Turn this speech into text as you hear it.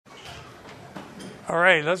All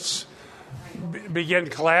right, let's begin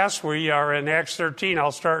class. We are in Acts 13.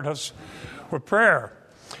 I'll start us with prayer.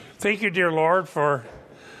 Thank you, dear Lord, for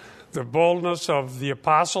the boldness of the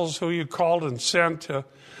apostles who you called and sent to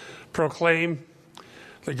proclaim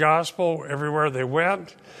the gospel everywhere they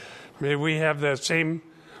went. May we have that same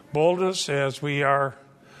boldness as we are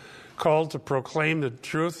called to proclaim the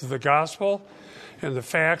truth of the gospel and the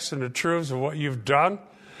facts and the truths of what you've done.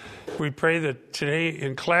 We pray that today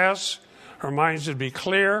in class, our minds would be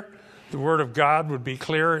clear, the Word of God would be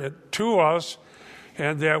clear to us,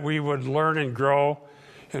 and that we would learn and grow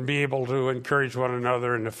and be able to encourage one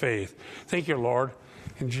another in the faith. Thank you, Lord.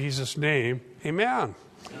 In Jesus' name, amen.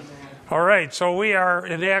 All right, so we are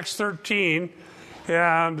in Acts 13,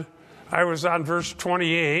 and I was on verse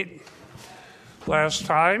 28 last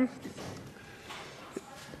time.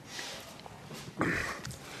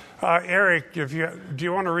 Eric, do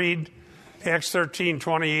you want to read Acts 13,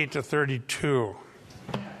 28 to 32?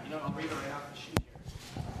 I'll read it right off the sheet here.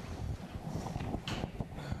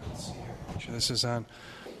 Let's see here. Make sure this is on.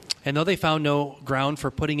 And though they found no ground for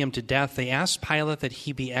putting him to death, they asked Pilate that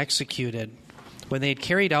he be executed. When they had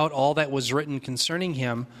carried out all that was written concerning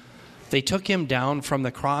him, they took him down from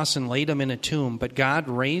the cross and laid him in a tomb, but God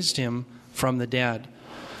raised him from the dead.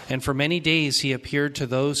 And for many days he appeared to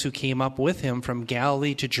those who came up with him from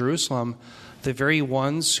Galilee to Jerusalem, the very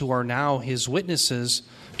ones who are now his witnesses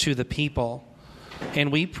to the people.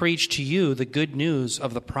 And we preach to you the good news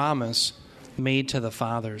of the promise made to the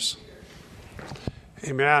fathers.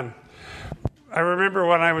 Amen. I remember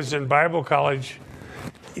when I was in Bible college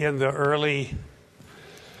in the early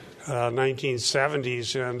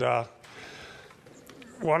 1970s, and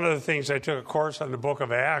one of the things, I took a course on the book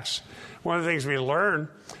of Acts. One of the things we learned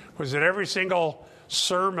was that every single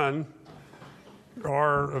sermon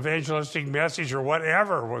or evangelistic message or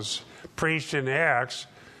whatever was preached in Acts,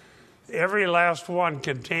 every last one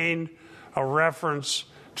contained a reference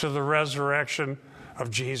to the resurrection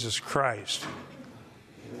of Jesus Christ.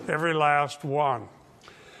 Every last one.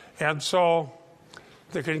 And so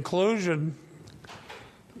the conclusion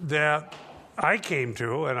that I came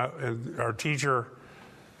to, and our teacher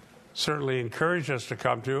certainly encouraged us to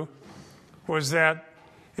come to, was that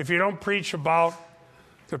if you don't preach about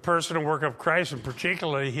the person and work of Christ, and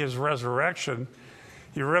particularly his resurrection,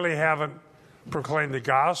 you really haven't proclaimed the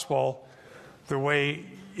gospel the way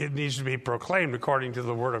it needs to be proclaimed according to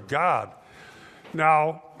the Word of God.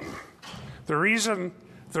 Now, the reason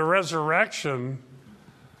the resurrection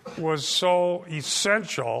was so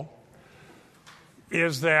essential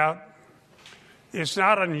is that it's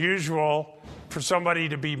not unusual for somebody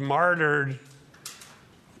to be martyred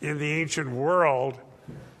in the ancient world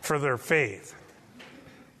for their faith.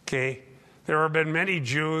 Okay? There have been many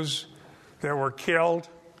Jews that were killed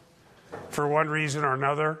for one reason or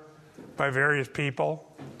another by various people.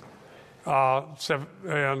 Like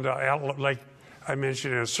I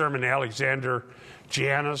mentioned in a sermon, Alexander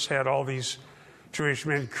Janus had all these Jewish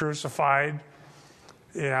men crucified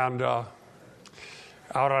and out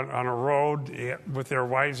on a road with their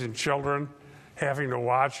wives and children, having to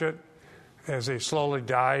watch it as they slowly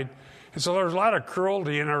died. And so there was a lot of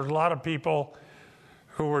cruelty, and there was a lot of people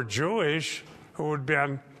who were Jewish who had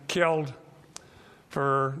been killed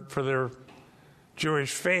for their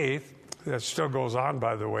Jewish faith. That still goes on,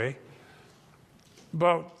 by the way.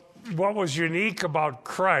 But what was unique about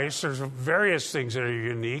Christ, there's various things that are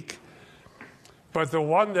unique, but the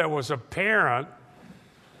one that was apparent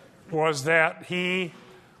was that he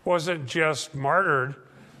wasn't just martyred,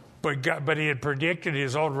 but he had predicted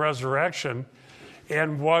his own resurrection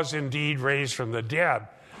and was indeed raised from the dead.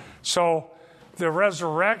 So the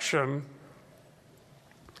resurrection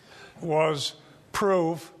was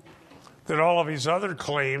proof that all of his other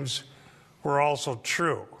claims were also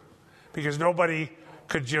true, because nobody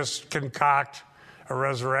could just concoct a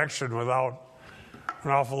resurrection without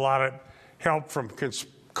an awful lot of help from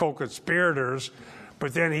co-conspirators,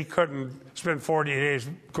 but then he couldn't spend 40 days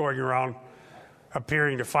going around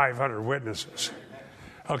appearing to 500 witnesses.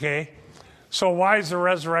 Okay? So why is the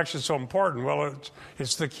resurrection so important? Well,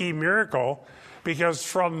 it's the key miracle, because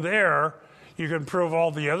from there you can prove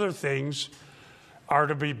all the other things are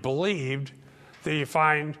to be believed that you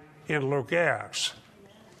find in Luke Acts.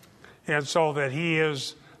 And so that he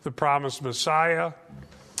is the promised Messiah,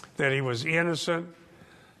 that he was innocent,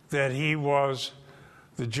 that he was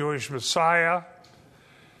the Jewish Messiah,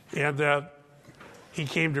 and that he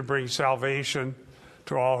came to bring salvation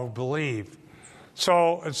to all who believe.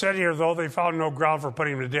 So it said here, though they found no ground for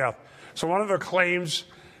putting him to death. So one of the claims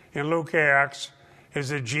in Luke Acts is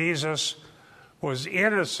that Jesus was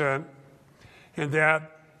innocent, and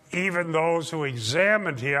that even those who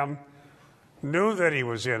examined him knew that he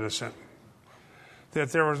was innocent,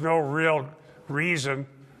 that there was no real reason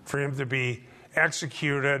for him to be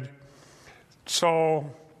executed.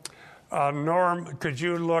 So, Norm, could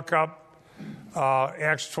you look up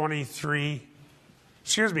Acts 23?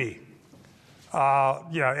 Excuse me.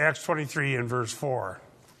 Acts 23 and verse 4.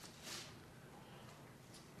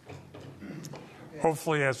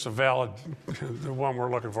 Hopefully that's the one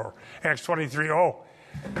we're looking for. Acts 23. Oh,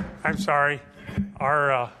 I'm sorry.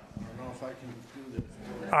 Our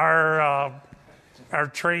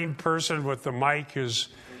trained person with the mic is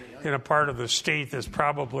in a part of the state that's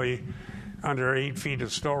probably under 8 feet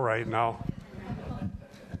of snow right now.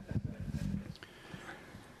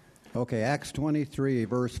 Okay, Acts 23,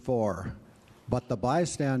 verse 4. But the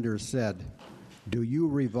bystanders said, "Do you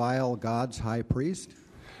revile God's high priest?"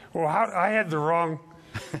 Well, I had the wrong...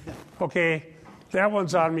 Okay, that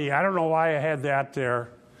one's on me. I don't know why I had that there.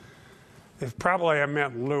 Probably I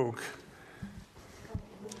meant Luke.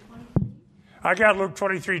 I got Luke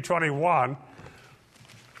 23:21. In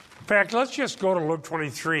fact, let's just go to Luke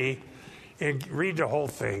 23 and read the whole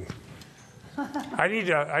thing. I need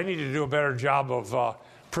to do a better job of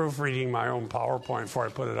proofreading my own PowerPoint before I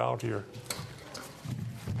put it out here.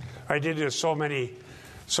 I did this so many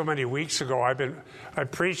weeks ago. I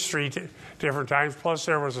preached 3 different times, plus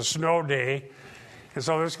there was a snow day, and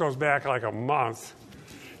so this goes back like a month.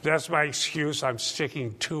 That's my excuse. I'm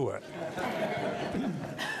sticking to it.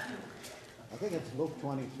 I think it's Luke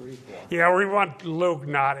 23. Yeah, we want Luke,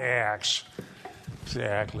 not Acts.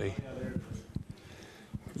 Exactly.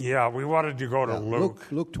 Yeah, we wanted to go to Luke.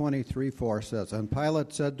 Luke 23:4 says, "And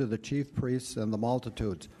Pilate said to the chief priests and the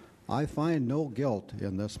multitudes, I find no guilt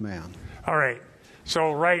in this man." All right.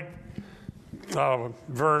 So right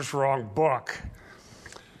verse, wrong book.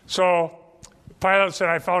 So Pilate said,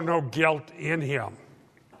 "I found no guilt in him."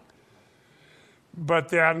 But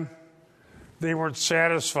then they weren't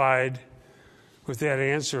satisfied with that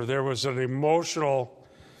answer. There was an emotional,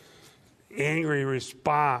 angry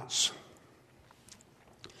response.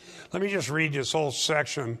 Let me just read this whole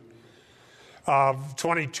section of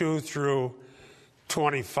 22 through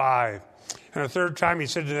 25. And the third time he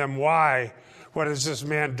said to them, "Why? What has this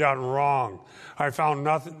man done wrong? I found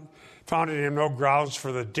in him no grounds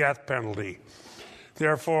for the death penalty.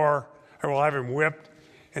 Therefore, I will have him whipped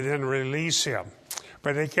and then release him."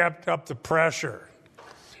 But they kept up the pressure,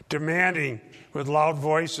 demanding with loud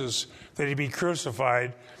voices that he be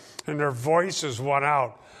crucified, and their voices won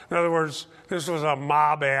out. In other words, this was a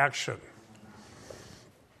mob action.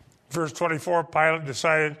 Verse 24, Pilate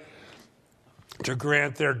decided to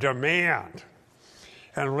grant their demand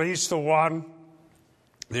and release the one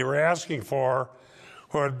they were asking for,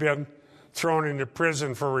 who had been thrown into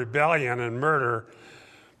prison for rebellion and murder,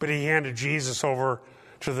 but he handed Jesus over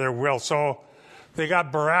to their will. So they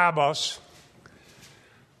got Barabbas,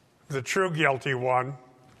 the true guilty one,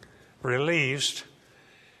 released,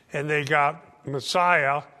 and they got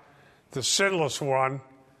Messiah, the sinless one,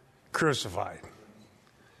 crucified.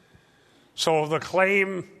 So the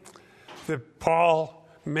claim that Paul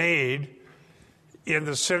made in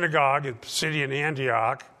the synagogue at Pisidian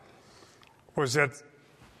Antioch was that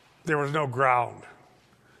there was no ground.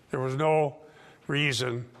 There was no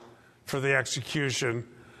reason for the execution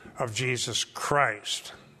of Jesus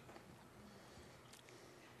Christ.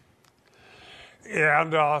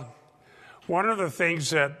 And one of the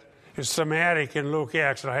things that is thematic in Luke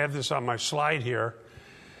Acts, and I have this on my slide here,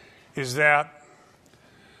 is that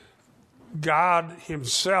God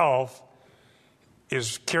himself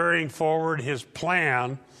is carrying forward his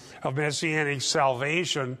plan of messianic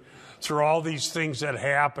salvation through all these things that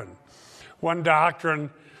happen. One doctrine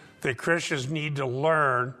that Christians need to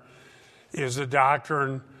learn is the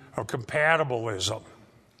doctrine of compatibilism,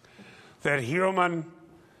 that human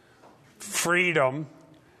freedom,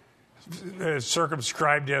 as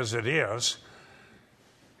circumscribed as it is,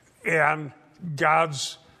 and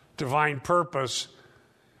God's divine purpose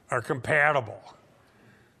are compatible.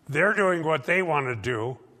 They're doing what they want to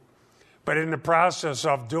do, but in the process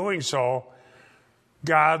of doing so,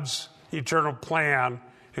 God's eternal plan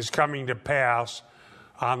is coming to pass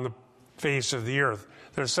on the face of the earth.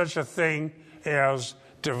 There's such a thing as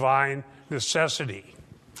divine necessity.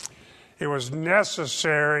 It was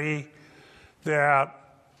necessary that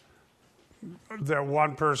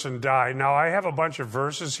one person die. Now, I have a bunch of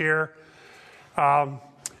verses here.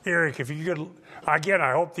 Eric, if you could, again,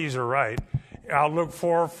 I hope these are right. Luke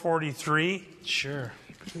 4:43. Sure.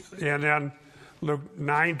 And then Luke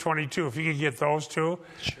 9:22. If you could get those two.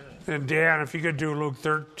 Sure. And Dan, if you could do Luke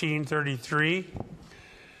 13:33.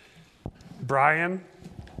 Brian,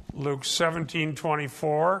 Luke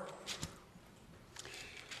 17:24.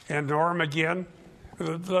 and Norm again.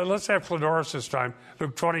 Let's have Clodoris this time.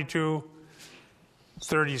 Luke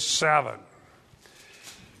 22:37.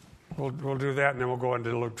 We'll do that, and then we'll go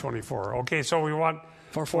into Luke 24. Okay, so we want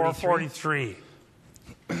 443.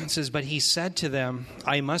 It says, but he said to them,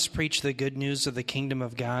 I must preach the good news of the kingdom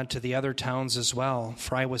of God to the other towns as well,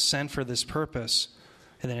 for I was sent for this purpose.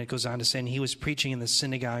 And then it goes on to say, and he was preaching in the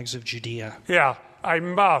synagogues of Judea. Yeah, I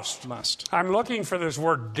must. Must. I'm looking for this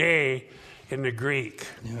word day in the Greek.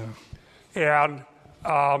 Yeah. And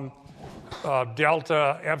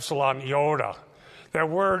delta, epsilon, iota. That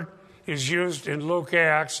word is used in Luke,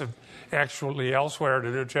 Acts, and actually elsewhere in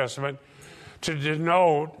the New Testament to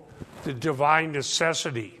denote the divine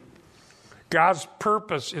necessity. God's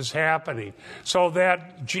purpose is happening. So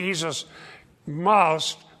that Jesus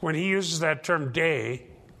must, when he uses that term day,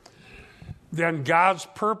 then God's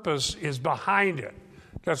purpose is behind it.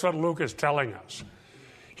 That's what Luke is telling us.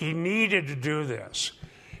 He needed to do this.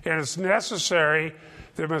 And it's necessary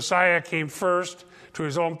that Messiah came first to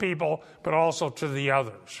his own people, but also to the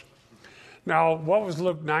others. Now, what was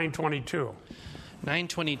Luke 9:22?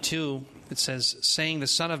 9:22, it says, saying the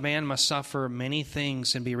Son of Man must suffer many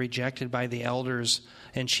things and be rejected by the elders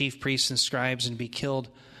and chief priests and scribes and be killed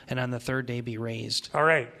and on the third day be raised. All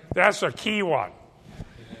right, that's a key one.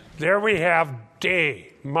 There we have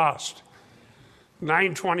day, must.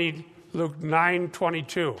 9:20, Luke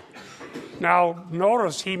 9:22. Now,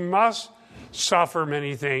 notice he must suffer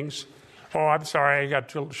many things. Oh, I'm sorry, I got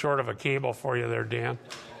too short of a cable for you there, Dan.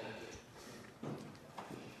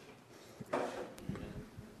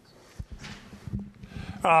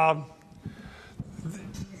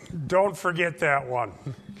 Don't forget that one,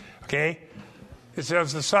 okay? It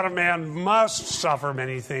says the Son of Man must suffer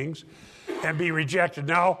many things and be rejected.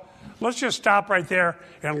 Now, let's just stop right there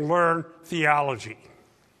and learn theology.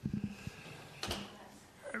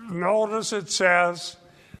 Notice it says,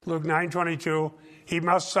 Luke 9:22, he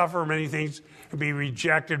must suffer many things and be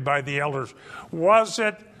rejected by the elders. Was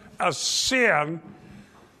it a sin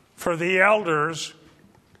for the elders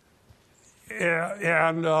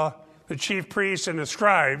and the chief priests and the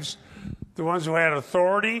scribes, the ones who had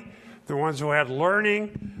authority, the ones who had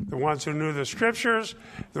learning, the ones who knew the scriptures,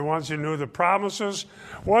 the ones who knew the promises?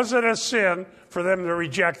 Was it a sin for them to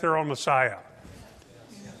reject their own Messiah?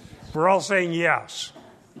 We're all saying yes.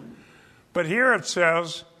 But here it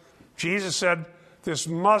says, Jesus said, this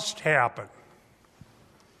must happen.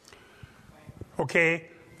 Okay,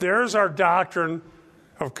 there's our doctrine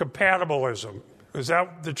of compatibilism. Is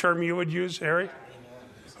that the term you would use, Harry?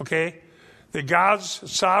 Okay, that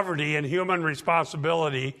God's sovereignty and human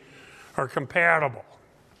responsibility are compatible.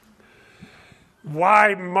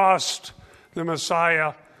 Why must the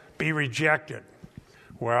Messiah be rejected?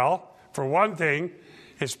 Well, for one thing,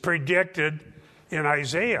 it's predicted in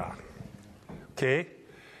Isaiah. Okay?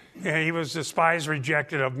 And he was despised,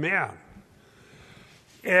 rejected of men.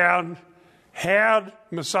 And had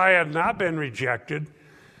Messiah not been rejected,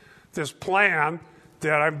 this plan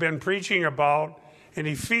that I've been preaching about in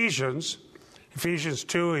Ephesians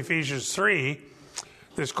 2, Ephesians 3,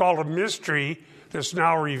 that's called a mystery that's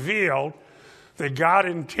now revealed, that God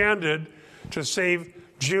intended to save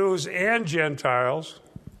Jews and Gentiles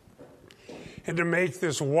and to make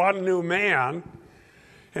this one new man,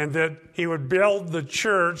 and that he would build the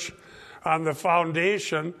church on the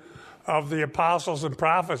foundation of the apostles and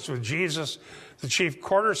prophets with Jesus, the chief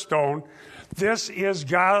cornerstone. This is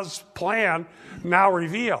God's plan now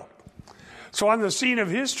revealed. So on the scene of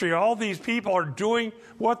history, all these people are doing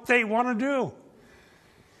what they want to do.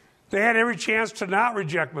 They had every chance to not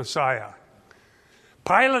reject Messiah.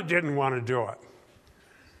 Pilate didn't want to do it.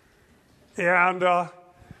 And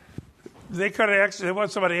they could have they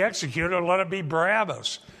want somebody executed and let it be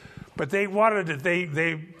Barabbas. But they wanted it.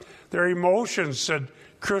 Their emotions said,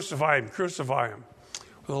 crucify him,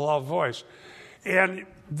 with a loud voice. And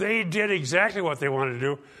they did exactly what they wanted to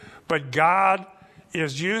do. But God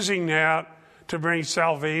is using that to bring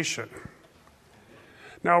salvation.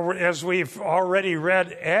 Now, as we've already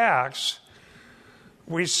read Acts,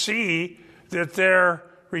 we see that their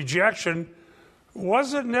rejection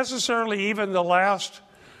wasn't necessarily even the last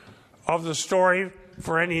of the story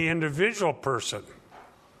for any individual person.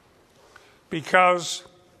 Because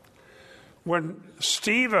when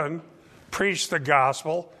Stephen preached the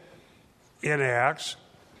gospel in Acts,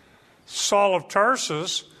 Saul of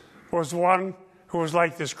Tarsus was one who was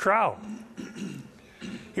like this crowd.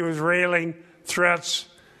 He was railing threats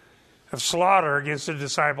of slaughter against the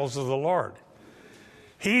disciples of the Lord.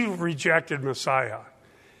 He rejected Messiah.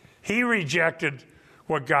 He rejected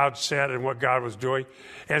what God said and what God was doing.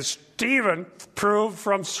 And Stephen proved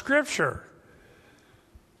from Scripture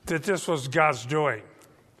that this was God's doing.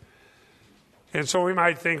 And so we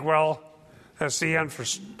might think, well, that's the end for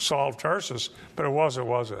Saul of Tarsus, but it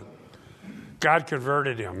wasn't. God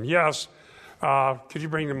converted him. Yes. Could you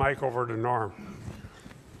bring the mic over to Norm?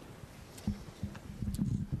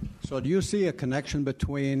 So do you see a connection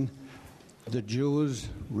between the Jews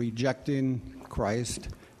rejecting Christ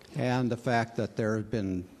and the fact that there has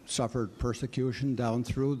been suffered persecution down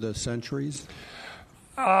through the centuries?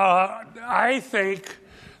 I think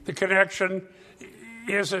the connection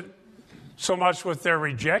isn't so much with their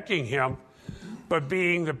rejecting him, but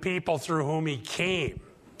being the people through whom he came.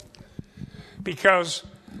 Because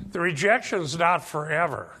the rejection's not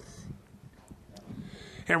forever.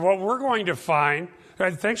 And what we're going to find,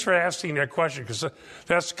 and thanks for asking that question, because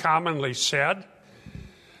that's commonly said,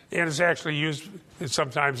 and it's actually used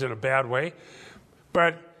sometimes in a bad way.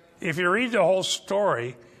 But if you read the whole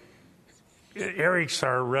story, Eric's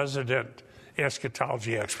our resident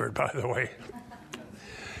eschatology expert, by the way.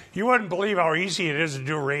 You wouldn't believe how easy it is to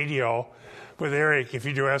do radio with Eric if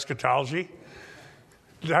you do eschatology.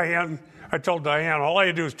 I told Diane, all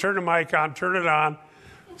I do is turn the mic on, turn it on,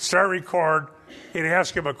 start record, and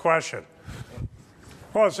ask him a question.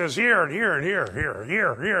 Well, it says here and here and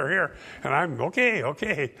here. And I'm,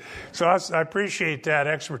 okay. So I appreciate that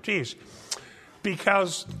expertise.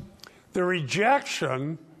 Because the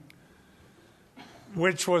rejection,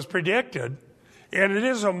 which was predicted, and it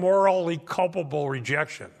is a morally culpable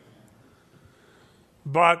rejection.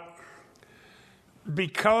 But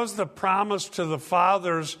because the promise to the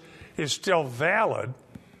fathers is still valid,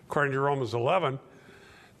 according to Romans 11,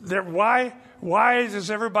 why does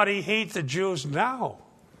everybody hate the Jews now?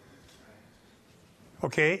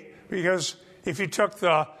 Okay? Because if you took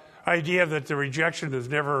the idea that the rejection is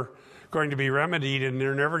never going to be remedied and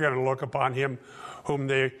they're never going to look upon him whom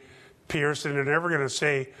they pierced, and they're never going to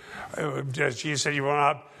say, as Jesus said, you will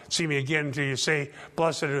not see me again until you say,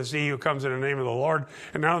 blessed is he who comes in the name of the Lord,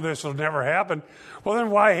 and none of this will never happen. Well, then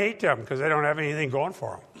why hate them? Because they don't have anything going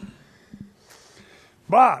for them.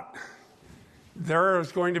 But there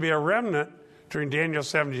is going to be a remnant during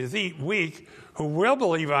Daniel's 70th week who will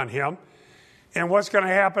believe on him, and what's going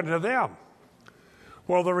to happen to them?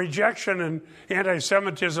 Well, the rejection and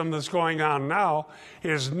anti-Semitism that's going on now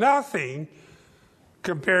is nothing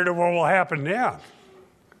compared to what will happen then.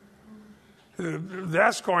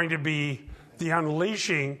 That's going to be the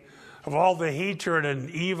unleashing of all the hatred and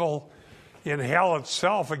evil in hell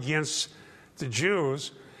itself against the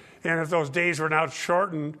Jews. And if those days were not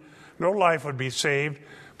shortened, no life would be saved,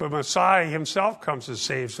 but Messiah himself comes and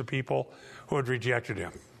saves the people who had rejected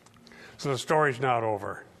him. So the story's not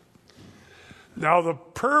over. Now the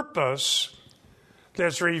purpose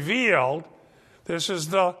that's revealed, this is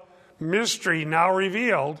the mystery now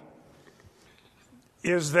revealed,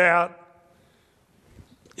 is that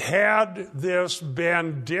had this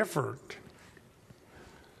been different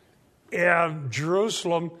and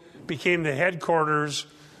Jerusalem became the headquarters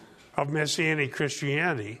of Messianic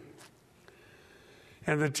Christianity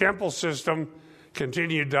and the temple system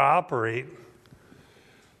continued to operate,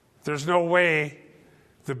 there's no way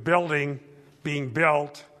the building being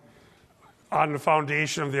built on the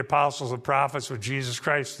foundation of the apostles and prophets with Jesus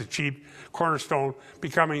Christ, the chief cornerstone,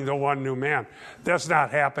 becoming the one new man. That's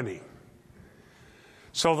not happening.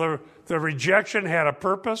 So the rejection had a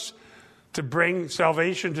purpose to bring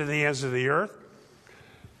salvation to the ends of the earth,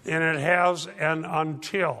 and it has an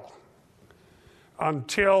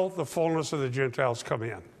until the fullness of the Gentiles come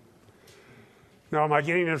in. Now, am I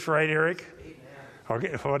getting this right, Eric?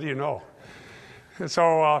 Okay, what do you know?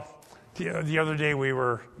 So the other day we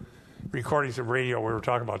were recording some radio. We were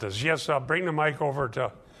talking about this. Yes, bring the mic over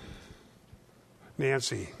to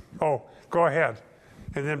Nancy. Oh, go ahead,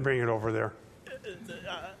 and then bring it over there.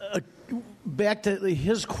 Back to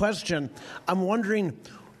his question, I'm wondering,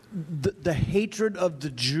 the hatred of the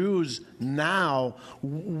Jews now,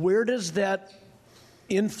 where does that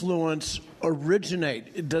influence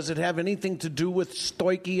originate? Does it have anything to do with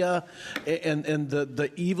stoichia and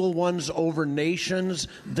the evil ones over nations?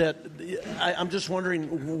 That I'm just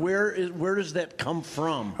wondering, where does that come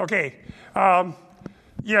from? Okay.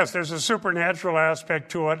 Yes, there's a supernatural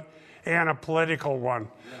aspect to it and a political one.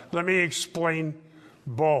 Let me explain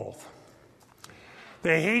both.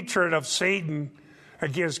 The hatred of Satan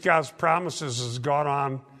against God's promises has gone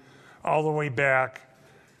on all the way back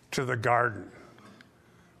to the garden.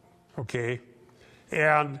 Okay?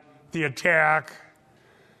 And the attack,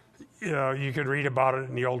 you can read about it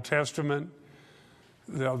in the Old Testament,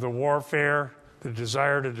 the warfare, the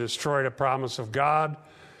desire to destroy the promise of God.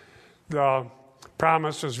 The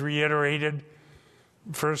promise was reiterated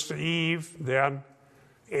first to Eve, then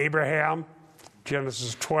Abraham,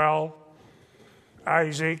 Genesis 12,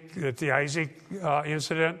 Isaac, at the Isaac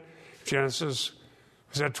incident, Genesis,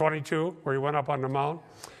 was that 22, where he went up on the mount?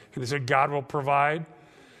 And he said, God will provide.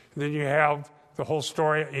 And then you have the whole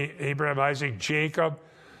story, Abraham, Isaac, Jacob,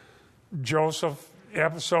 Joseph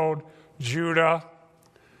episode, Judah,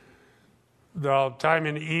 the time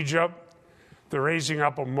in Egypt, the raising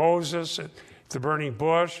up of Moses at the burning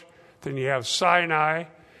bush. Then you have Sinai,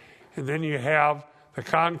 and then you have the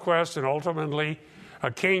conquest and ultimately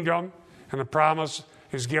a kingdom, and the promise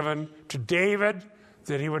is given to David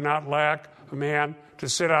that he would not lack a man to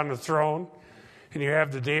sit on the throne. And you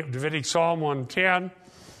have the Davidic Psalm 110,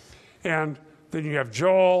 and then you have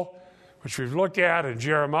Joel, which we've looked at, and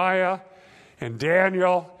Jeremiah, and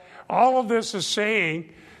Daniel. All of this is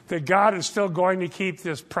saying that God is still going to keep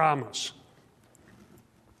this promise.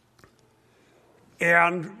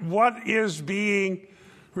 And what is being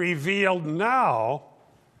revealed now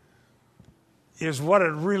is what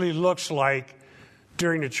it really looks like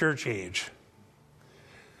during the church age.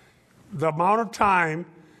 The amount of time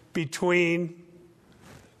between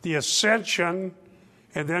the ascension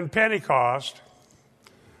and then Pentecost,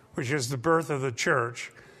 which is the birth of the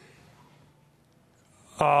church,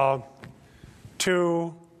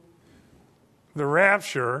 to the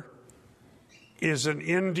rapture is an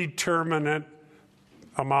indeterminate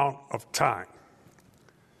amount of time.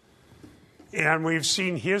 And we've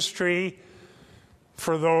seen history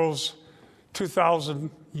for those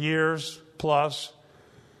 2,000 years plus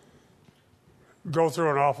go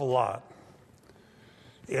through an awful lot.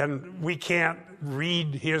 And we can't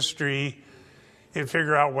read history and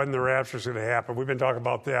figure out when the rapture is going to happen. We've been talking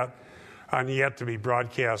about that on yet to be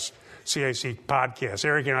broadcast CIC podcast.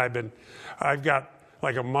 Eric and I've got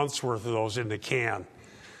like a month's worth of those in the can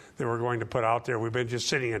that we're going to put out there. We've been just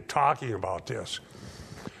sitting and talking about this.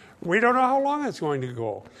 We don't know how long it's going to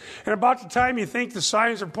go. And about the time you think the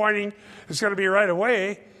signs are pointing it's going to be right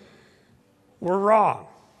away, we're wrong.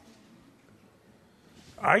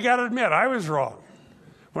 I got to admit, I was wrong.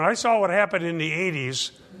 When I saw what happened in the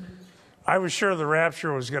 80s, I was sure the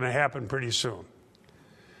rapture was going to happen pretty soon.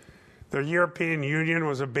 The European Union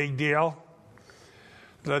was a big deal.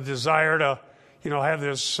 The desire to, have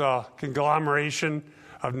this conglomeration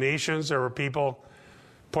of nations, there were people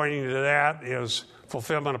pointing to that as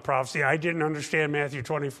fulfillment of prophecy. I didn't understand Matthew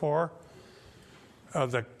 24,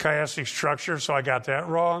 the chiastic structure, so I got that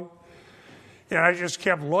wrong. And I just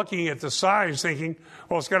kept looking at the signs thinking,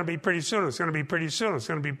 well, it's going to be pretty soon, it's going to be pretty soon, it's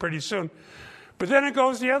going to be pretty soon. But then it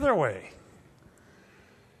goes the other way.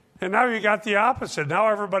 And now you got the opposite. Now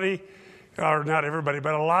everybody, or not everybody,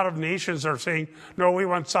 but a lot of nations are saying, no, we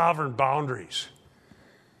want sovereign boundaries.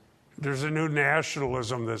 There's a new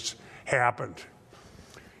nationalism that's happened.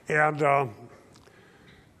 And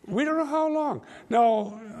we don't know how long.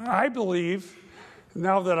 No, I believe,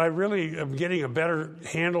 now that I really am getting a better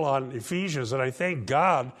handle on Ephesians, and I thank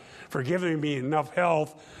God for giving me enough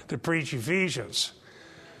health to preach Ephesians.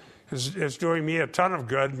 It's doing me a ton of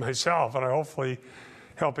good myself, and I hopefully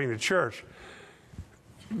helping the church.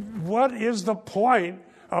 What is the point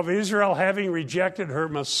of Israel having rejected her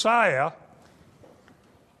Messiah?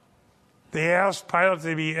 They asked Pilate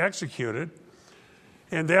to be executed,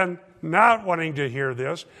 and then not wanting to hear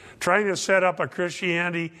this, trying to set up a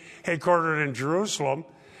Christianity headquartered in Jerusalem.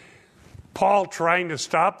 Paul trying to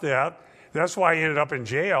stop that. That's why he ended up in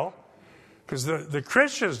jail, because the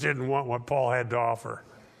Christians didn't want what Paul had to offer.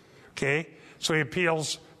 Okay? So he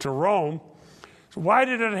appeals to Rome. So why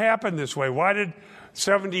did it happen this way? Why did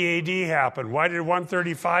 70 AD happen? Why did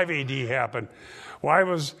 135 AD happen? Why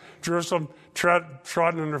was Jerusalem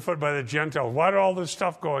trodden underfoot by the Gentiles? Why did all this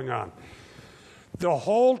stuff going on? The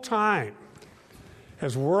whole time,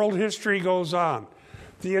 as world history goes on,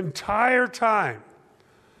 the entire time,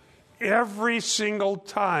 every single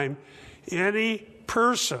time any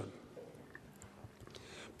person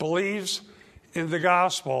believes in the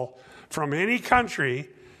gospel from any country,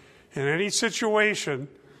 in any situation,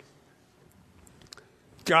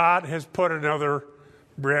 God has put another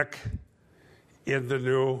brick in the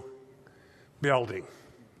new building,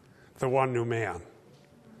 the one new man.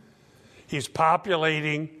 He's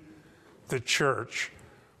populating the church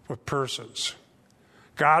with persons.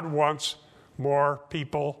 God wants more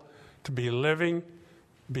people to be living,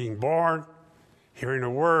 being born, hearing a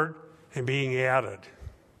word, and being added.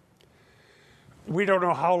 We don't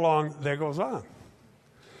know how long that goes on.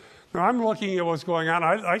 Now, I'm looking at what's going on.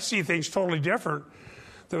 I see things totally different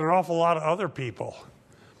than an awful lot of other people.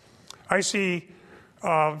 I see,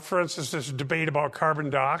 for instance, this debate about carbon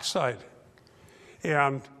dioxide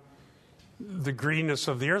and the greenness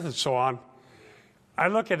of the earth and so on. I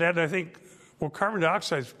look at that and I think, well, carbon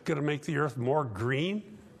dioxide is going to make the earth more green.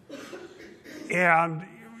 And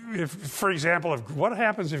if, for example, what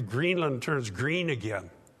happens if Greenland turns green again?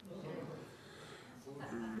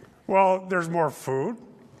 Well, there's more food.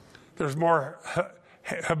 There's more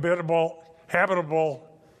habitable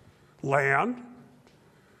land.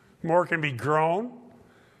 More can be grown.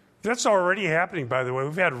 That's already happening, by the way.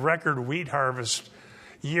 We've had record wheat harvest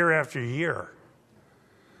year after year.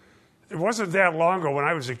 It wasn't that long ago when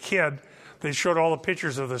I was a kid, they showed all the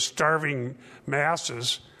pictures of the starving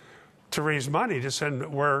masses to raise money to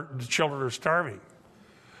send where the children are starving.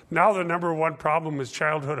 Now the number one problem is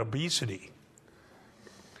childhood obesity.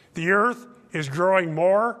 The earth is growing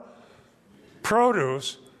more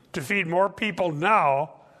produce to feed more people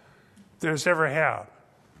now than it's ever had.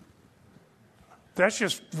 That's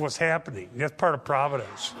just what's happening. That's part of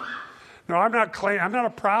providence. No, I'm not a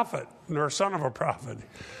prophet, nor a son of a prophet.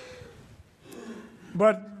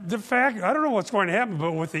 But the fact, I don't know what's going to happen,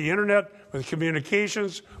 but with the internet, with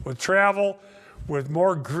communications, with travel, with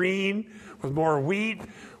more green, with more wheat,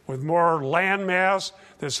 with more land mass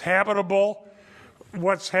that's habitable,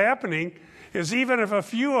 what's happening is even if a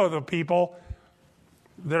few of the people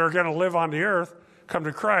that are going to live on the earth come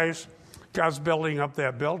to Christ, God's building up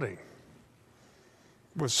that building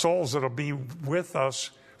with souls that'll be with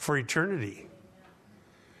us for eternity.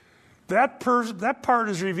 That part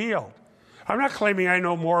is revealed. I'm not claiming I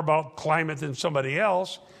know more about climate than somebody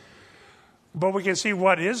else, but we can see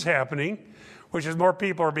what is happening, which is more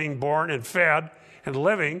people are being born and fed and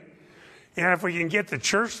living. And if we can get the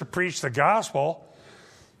church to preach the gospel,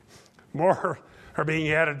 more are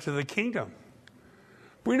being added to the kingdom.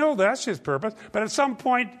 We know that's his purpose, but at some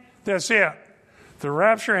point, that's it. The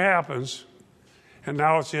rapture happens, and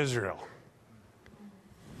now it's Israel.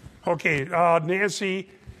 Okay, Nancy,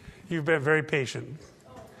 you've been very patient.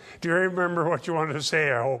 Do you remember what you wanted to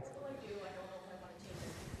say, I hope? Well, I do. I don't know if I want to take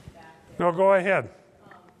it back. No, go ahead.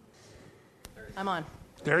 I'm on.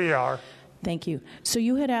 There you are. Thank you. So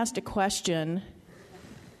you had asked a question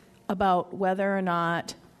about whether or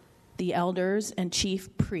not the elders and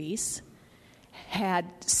chief priests had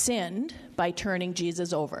sinned by turning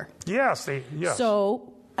Jesus over. Yes.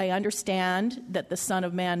 So I understand that the Son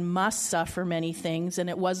of Man must suffer many things, and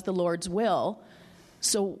it was the Lord's will.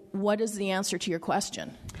 So what is the answer to your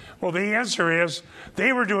question? Well, the answer is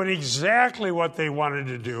they were doing exactly what they wanted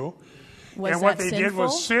to do. Was and what that they sinful? did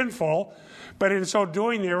was sinful, but in so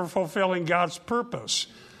doing, they were fulfilling God's purpose.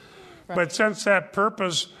 Right. But since that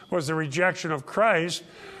purpose was the rejection of Christ,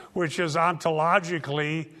 which is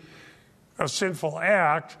ontologically a sinful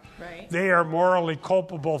act, Right. they are morally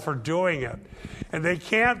culpable for doing it. And they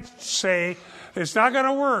can't say, it's not going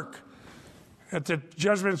to work at the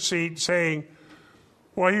judgment seat saying,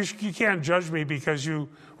 well, you can't judge me because you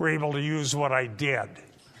were able to use what I did.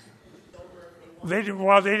 They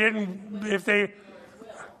didn't.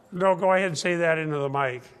 No, go ahead and say that into the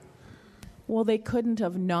mic. Well, they couldn't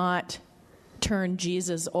have not turned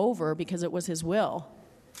Jesus over because it was his will.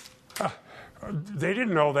 They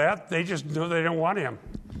didn't know that. They just knew they didn't want him.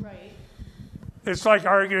 Right. It's like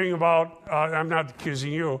arguing about, I'm not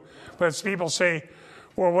accusing you, but people say,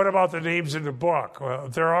 well, what about the names in the book? Well,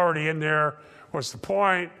 if they're already in there, what's the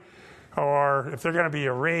point? Or if they're going to be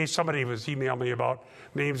erased, somebody was emailing me about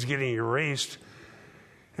names getting erased.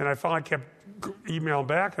 And I finally kept emailing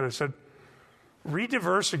back and I said, read the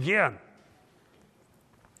verse again.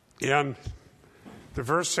 And the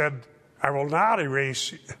verse said, I will not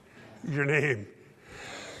erase your name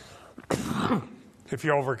if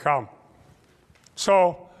you overcome.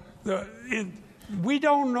 So we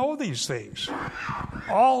don't know these things.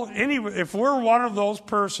 If we're one of those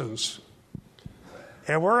persons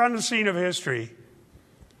and we're on the scene of history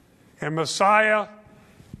and Messiah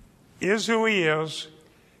is who he is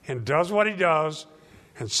and does what he does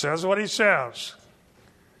and says what he says,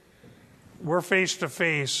 we're face to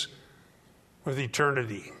face with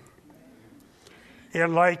eternity.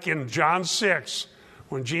 And like in John 6,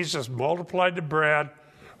 when Jesus multiplied the bread,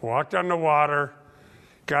 walked on the water,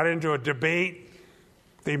 got into a debate,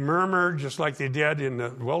 they murmured just like they did in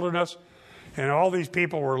the wilderness, and all these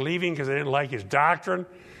people were leaving because they didn't like his doctrine.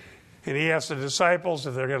 And he asked the disciples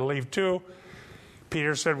if they're going to leave too.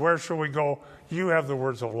 Peter said, where shall we go? You have the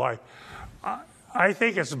words of life. I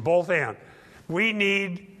think it's both and. We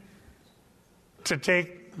need to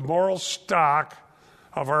take moral stock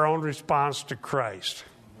of our own response to Christ.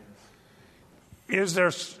 Is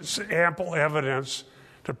there ample evidence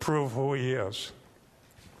to prove who he is?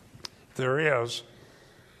 If there is,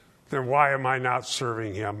 then why am I not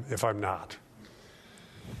serving him if I'm not?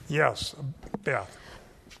 Yes, Beth.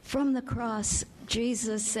 From the cross,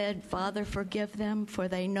 Jesus said, Father, forgive them, for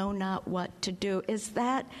they know not what to do. Does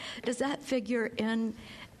that figure in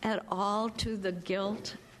at all to the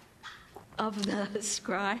guilt of the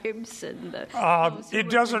scribes and the... It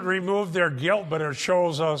doesn't remove their guilt, but it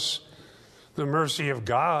shows us the mercy of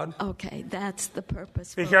God. Okay, that's the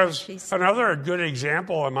purpose. Because another good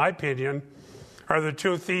example, in my opinion, are the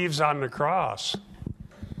two thieves on the cross.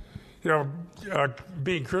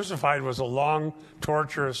 Being crucified was a long,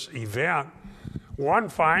 torturous event. One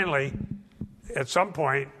finally, at some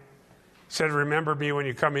point, said, "Remember me when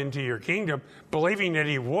you come into your kingdom," believing that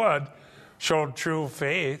he would, showed true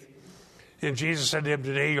faith. And Jesus said to him,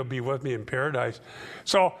 "Today you'll be with me in paradise."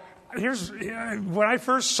 So when I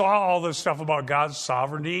first saw all this stuff about God's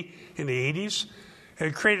sovereignty in the 80s,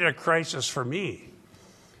 it created a crisis for me.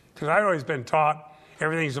 Because I'd always been taught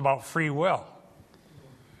everything's about free will.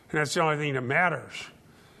 And that's the only thing that matters.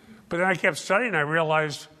 But then I kept studying, I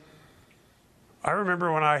realized, I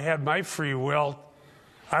remember when I had my free will,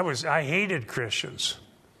 I hated Christians.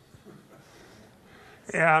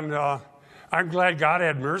 And I'm glad God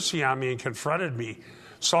had mercy on me and confronted me.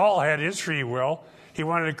 Saul had his free will. He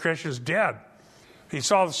wanted the Christians dead. He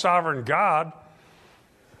saw the sovereign God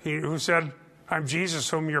who said, "I'm Jesus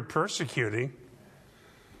whom you're persecuting."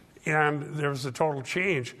 And there was a total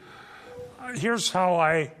change. Here's how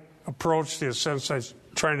I approach this, since I'm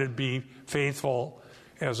trying to be faithful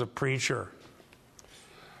as a preacher.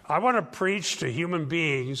 I want to preach to human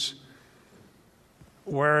beings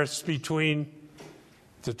where it's between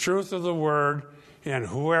the truth of the word and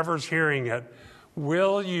whoever's hearing it.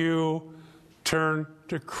 Will you turn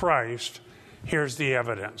to Christ? Here's the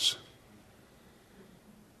evidence.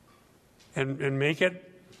 And make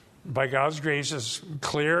it, by God's grace, as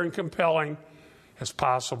clear and compelling as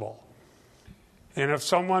possible. And if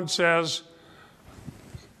someone says,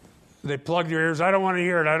 they plug their ears, "I don't want to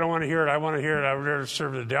hear it, I don't want to hear it, I want to hear it, I would rather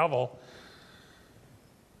serve the devil,"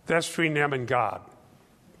 that's between them and God.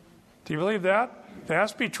 Do you believe that?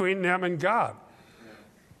 That's between them and God.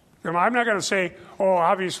 I'm not going to say, "Oh,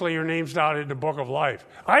 obviously your name's not in the book of life."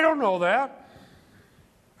 I don't know that.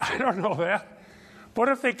 I don't know that. What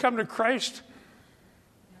if they come to Christ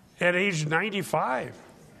at age 95?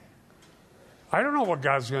 I don't know what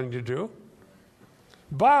God's going to do.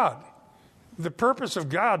 But the purpose of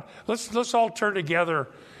God, let's all turn together,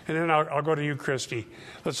 and then I'll go to you, Christy.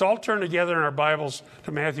 Let's all turn together in our Bibles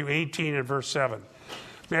to Matthew 18 and verse 7.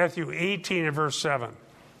 Matthew 18 and verse 7.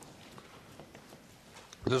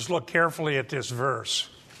 Just look carefully at this verse.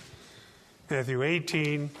 Matthew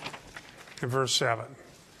 18 and verse 7.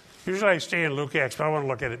 Usually I stay in Luke Acts, but I want to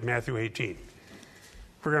look at it in Matthew 18.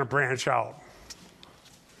 We're going to branch out.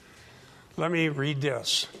 Let me read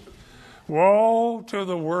this. "Woe to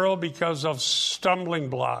the world because of stumbling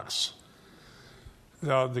blocks."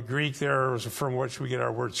 The Greek there is from which we get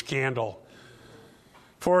our word scandal.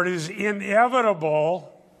 "For it is inevitable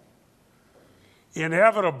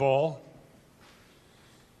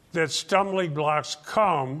that stumbling blocks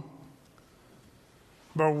come,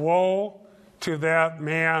 but woe to that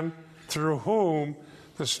man through whom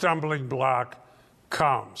the stumbling block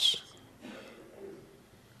comes."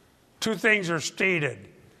 Two things are stated.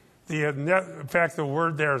 In fact, the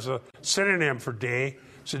word there is a synonym for day.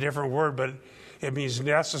 It's a different word, but it means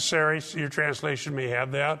necessary. So your translation may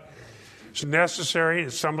have that. It's necessary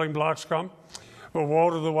that stumbling blocks come, but woe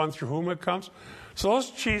to the one through whom it comes. So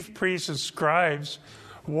those chief priests and scribes,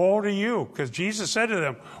 woe to you, because Jesus said to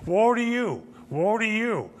them, "Woe to you, woe to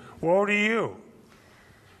you, woe to you,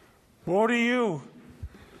 woe to you."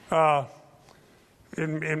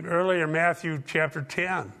 In earlier Matthew chapter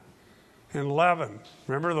 10 and 11,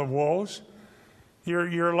 remember the woes?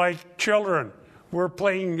 You're like children. We're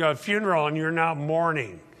playing a funeral and you're not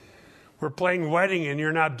mourning. We're playing wedding and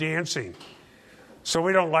you're not dancing. So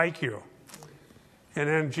we don't like you. And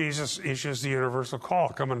then Jesus issues the universal call,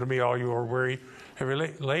 "Come unto me, all you who are weary, heavy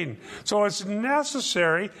laden." So it's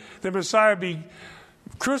necessary the Messiah be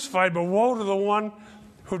crucified, but woe to the one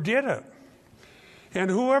who did it. And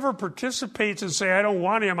whoever participates and say, "I don't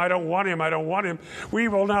want him, I don't want him, I don't want him, we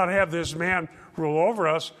will not have this man rule over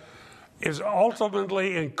us," is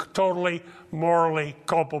ultimately and totally morally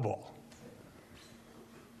culpable.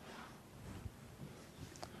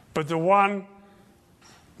 But the one,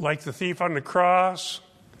 like the thief on the cross,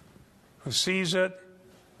 who sees it,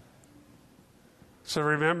 so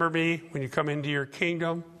 "Remember me when you come into your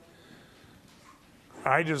kingdom.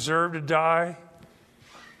 I deserve to die."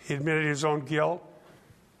 He admitted his own guilt.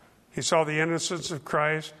 He saw the innocence of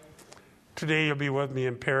Christ. "Today you'll be with me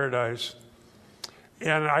in paradise."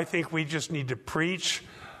 And I think we just need to preach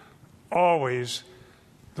always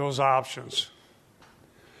those options.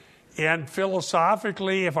 And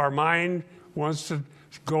philosophically, if our mind wants to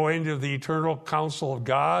go into the eternal counsel of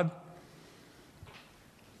God,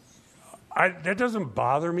 That doesn't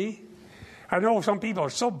bother me. I know some people are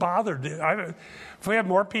so bothered. If we have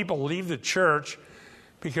more people leave the church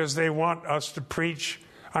because they want us to preach,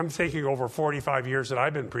 I'm thinking over 45 years that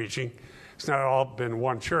I've been preaching. It's not all been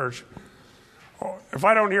one church. If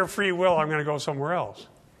I don't hear free will, I'm going to go somewhere else.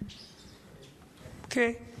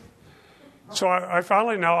 Okay. So I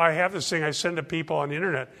finally now I have this thing I send to people on the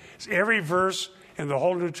internet. It's every verse in the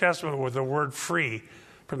whole New Testament with the word free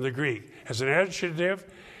from the Greek. As an adjective,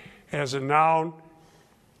 as a noun,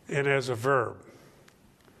 and as a verb.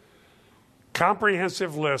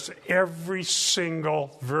 Comprehensive list, every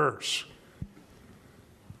single verse.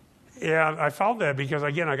 And I found that because,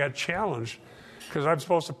 again, I got challenged because I'm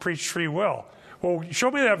supposed to preach free will. Well,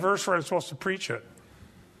 show me that verse where I'm supposed to preach it.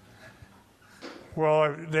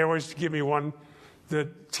 Well, they always give me one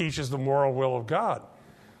that teaches the moral will of God.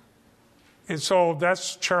 And so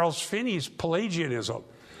that's Charles Finney's Pelagianism.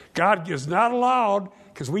 God is not allowed,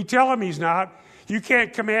 because we tell him he's not. You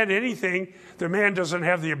can't command anything the man doesn't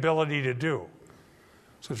have the ability to do.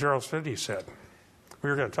 So Charles Finney said. We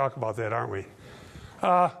were going to talk about that, aren't we?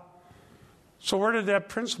 So where did that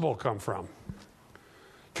principle come from?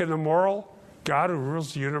 Can the moral God who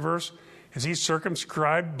rules the universe, is he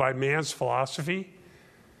circumscribed by man's philosophy?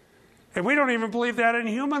 And we don't even believe that in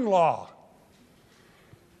human law.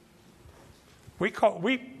 We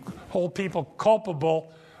hold people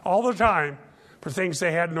culpable all the time for things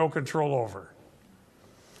they had no control over.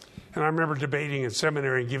 And I remember debating in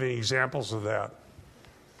seminary and giving examples of that.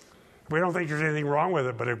 We don't think there's anything wrong with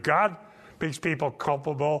it, but if God makes people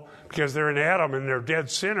culpable because they're in Adam and they're dead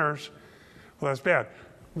sinners, well, that's bad.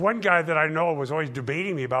 One guy that I know was always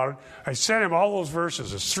debating me about it. I sent him all those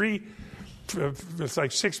verses. It's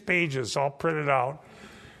like 6 pages all printed out.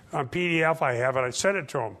 On PDF I have it. I sent it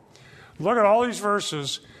to him. Look at all these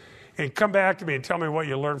verses and come back to me and tell me what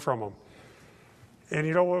you learned from them. And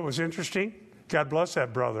you know what was interesting? God bless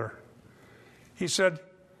that brother. He said,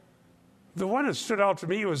 the one that stood out to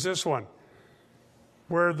me was this one.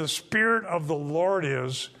 Where the Spirit of the Lord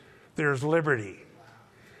is, there's liberty.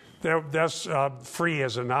 That's free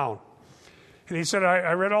as a noun. And he said,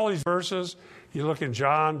 I read all these verses. You look in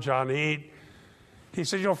John 8. He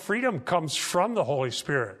said, freedom comes from the Holy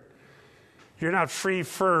Spirit. You're not free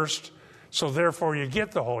first, so therefore you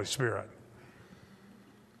get the Holy Spirit.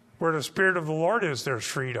 Where the Spirit of the Lord is, there's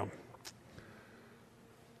freedom.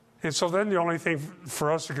 And so then the only thing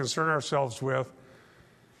for us to concern ourselves with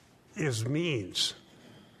is means.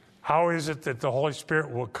 How is it that the Holy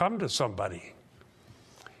Spirit will come to somebody?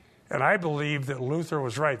 And I believe that Luther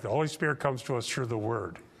was right. The Holy Spirit comes to us through the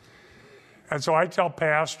Word. And so I tell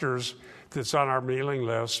pastors that's on our mailing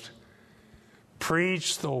list,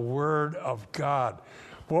 preach the Word of God.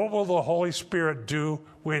 What will the Holy Spirit do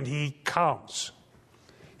when He comes?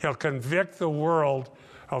 He'll convict the world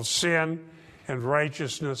of sin and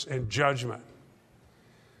righteousness and judgment.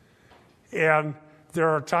 And there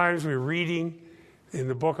are times we're reading in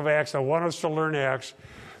the book of Acts, I want us to learn Acts,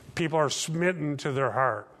 people are smitten to their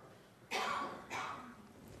heart.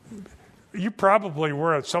 You probably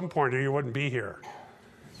were at some point or you wouldn't be here.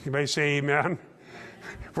 You may say amen.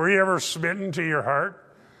 Were you ever smitten to your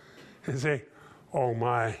heart? And say, oh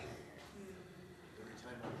my.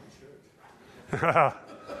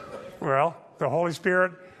 Well, the Holy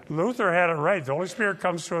Spirit, Luther had it right. The Holy Spirit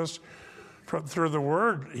comes to us through the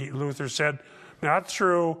Word, Luther said, not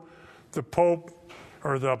through the Pope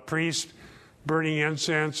or the priest burning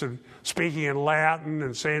incense and speaking in Latin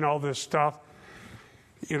and saying all this stuff,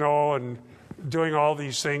 and doing all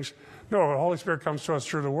these things. No, the Holy Spirit comes to us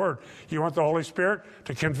through the Word. You want the Holy Spirit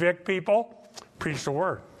to convict people? Preach the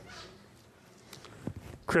Word.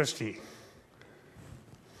 Christy.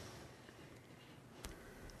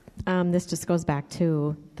 This just goes back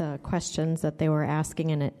to the questions that they were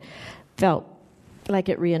asking, and it felt like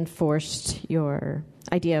it reinforced your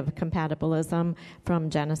idea of compatibilism from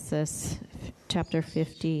Genesis chapter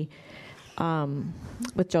 50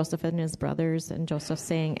 with Joseph and his brothers, and Joseph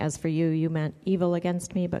saying, as for you, you meant evil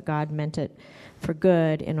against me, but God meant it for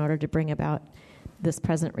good in order to bring about this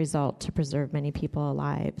present result to preserve many people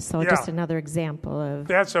alive. So just another example of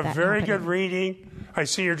that's a that very happening. Good reading. I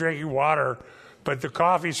see you're drinking water, but the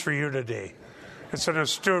coffee's for you today. It's an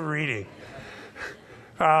astute reading.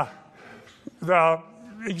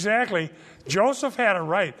 Exactly. Joseph had it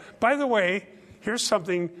right. By the way, here's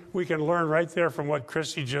something we can learn right there from what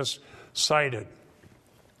Christy just cited.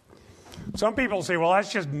 Some people say, well,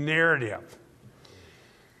 that's just narrative,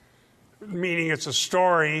 meaning it's a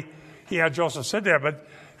story. Yeah, Joseph said that, but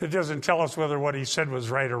it doesn't tell us whether what he said was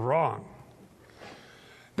right or wrong.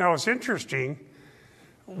 Now, it's interesting.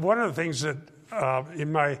 One of the things that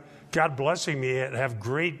in my God blessing me, to have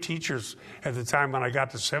great teachers at the time when I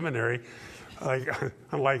got to seminary,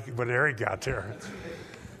 unlike when Eric got there.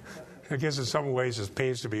 I guess in some ways it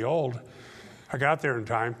pays to be old. I got there in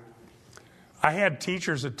time. I had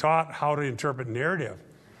teachers that taught how to interpret narrative.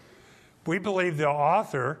 We believe the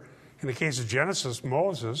author, in the case of Genesis,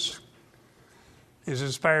 Moses, is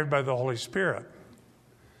inspired by the Holy Spirit.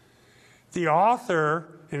 The author,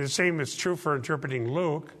 and the same is true for interpreting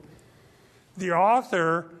Luke, the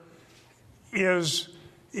author is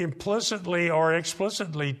implicitly or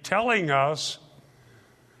explicitly telling us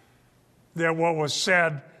that what was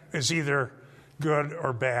said is either good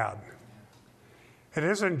or bad. It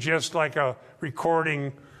isn't just like a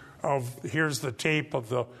recording of here's the tape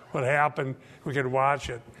of what happened, we can watch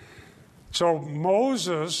it. So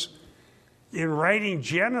Moses, in writing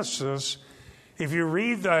Genesis, if you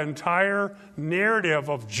read the entire narrative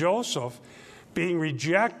of Joseph being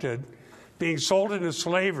rejected, being sold into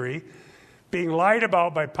slavery, being lied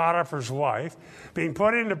about by Potiphar's wife, being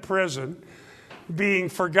put into prison, being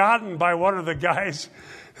forgotten by one of the guys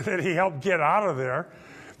that he helped get out of there,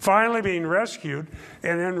 finally being rescued,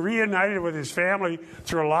 and then reunited with his family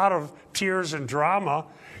through a lot of tears and drama,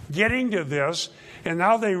 getting to this, and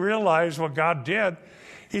now they realize what God did.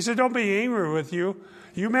 He said, don't be angry with you.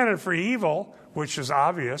 You meant it for evil, which is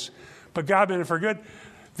obvious, but God meant it for good.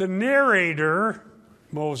 The narrator,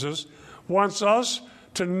 Moses, wants us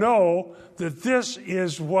to know that this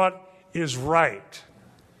is what is right.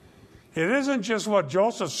 It isn't just what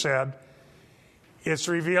Joseph said. It's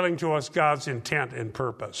revealing to us God's intent and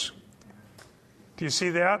purpose. Do you see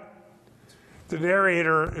that? The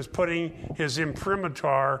narrator is putting his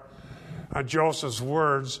imprimatur on Joseph's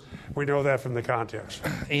words. We know that from the context.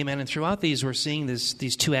 Amen. And throughout these, we're seeing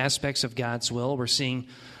these two aspects of God's will. We're seeing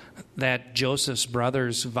that Joseph's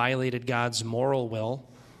brothers violated God's moral will.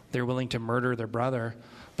 They're willing to murder their brother.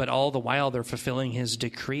 But all the while, they're fulfilling his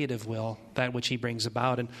decretive will, that which he brings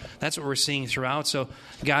about. And that's what we're seeing throughout. So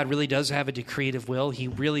God really does have a decretive will. He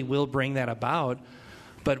really will bring that about.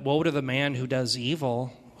 But woe to the man who does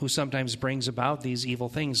evil, who sometimes brings about these evil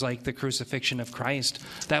things, like the crucifixion of Christ.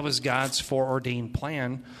 That was God's foreordained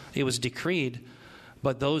plan. It was decreed.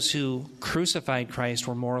 But those who crucified Christ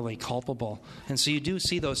were morally culpable. And so you do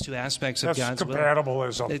see those two aspects of God's will. That's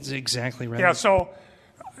compatibilism. It's exactly right. Yeah, so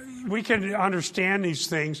we can understand these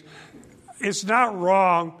things. It's not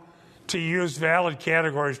wrong to use valid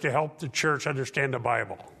categories to help the church understand the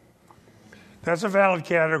Bible. That's a valid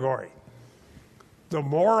category. The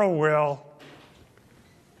moral will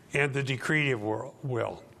and the decretive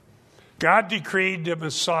will. God decreed the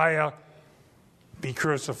Messiah be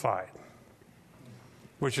crucified,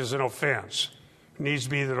 which is an offense. It needs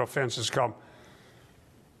to be that offenses come.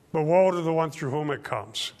 But woe to the one through whom it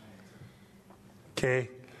comes. Okay?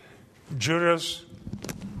 Judas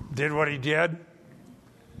did what he did.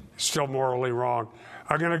 Still morally wrong.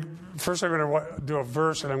 I'm going to do a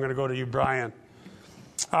verse, and I'm going to go to you, Brian.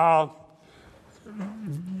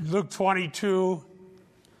 Luke 22.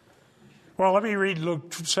 Well, let me read Luke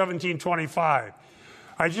 17:25.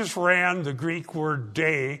 I just ran the Greek word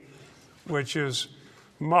day, which is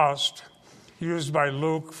must, used by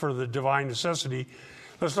Luke for the divine necessity.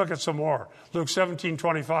 Let's look at some more. Luke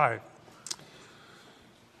 17:25.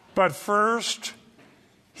 But first,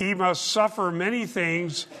 he must suffer many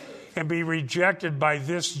things and be rejected by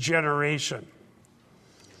this generation.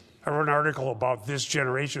 I wrote an article about this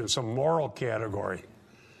generation. It's a moral category,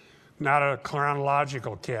 not a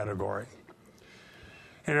chronological category.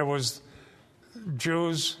 And it was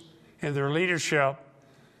Jews and their leadership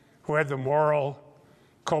who had the moral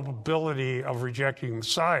culpability of rejecting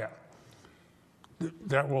Messiah.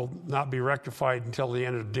 That will not be rectified until the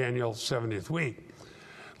end of Daniel's 70th week.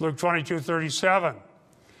 Luke 22:37.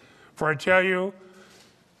 For I tell you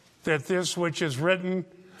that this which is written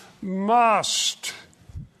must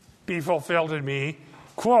be fulfilled in me.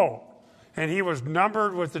 Quote, and he was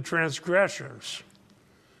numbered with the transgressors.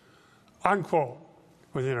 Unquote,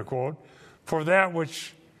 within a quote. For that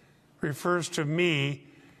which refers to me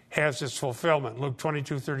has its fulfillment. Luke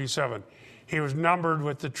 22:37. He was numbered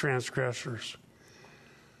with the transgressors.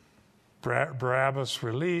 Barabbas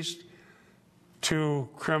released. 2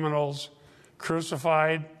 criminals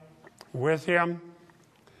crucified with him.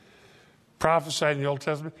 Prophesied in the Old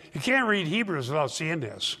Testament. You can't read Hebrews without seeing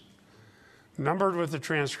this. Numbered with the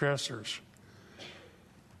transgressors.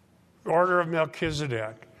 Order of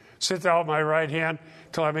Melchizedek. Sit thou at my right hand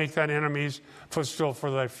till I make thine enemies footstool for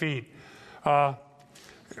thy feet.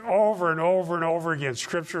 Over and over and over again,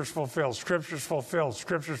 Scripture's fulfilled, Scripture's fulfilled,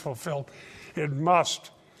 Scripture's fulfilled. It must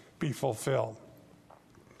be fulfilled.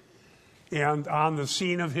 And on the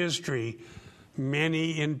scene of history,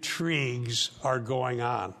 many intrigues are going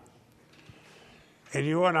on. And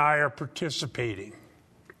you and I are participating.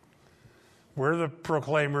 We're the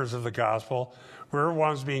proclaimers of the gospel. We're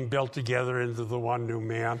ones being built together into the one new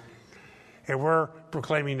man. And we're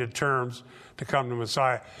proclaiming the terms to come to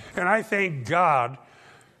Messiah. And I thank God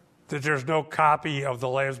that there's no copy of the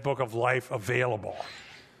Lamb's Book of Life available.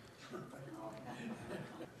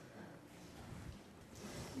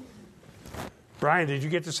 Brian, did you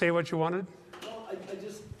get to say what you wanted? Well,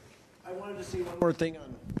 I wanted to say one more thing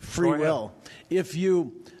on free will. If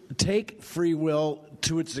you take free will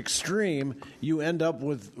to its extreme, you end up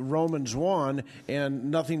with Romans 1, and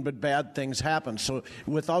nothing but bad things happen. So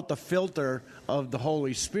without the filter of the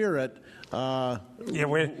Holy Spirit,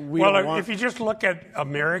 if you just look at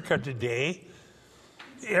America today,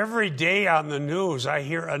 every day on the news I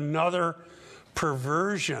hear another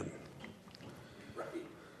perversion.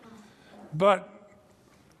 But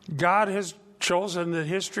God has chosen that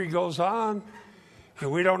history goes on, and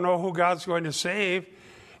we don't know who God's going to save.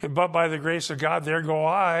 But by the grace of God, there go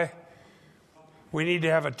I. We need to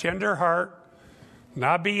have a tender heart,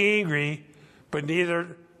 not be angry, but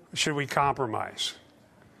neither should we compromise.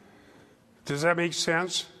 Does that make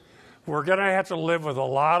sense? We're going to have to live with a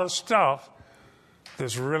lot of stuff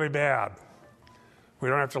that's really bad. We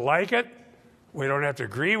don't have to like it. We don't have to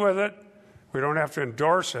agree with it. We don't have to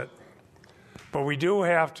endorse it. But we do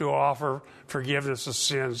have to offer forgiveness of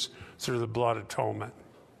sins through the blood atonement.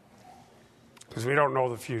 Because we don't know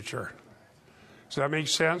the future. Does that make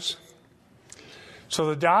sense? So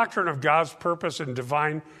the doctrine of God's purpose and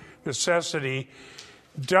divine necessity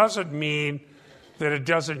doesn't mean that it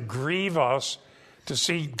doesn't grieve us to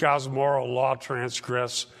see God's moral law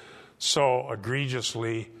transgressed so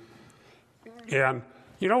egregiously. And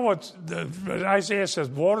you know what Isaiah says,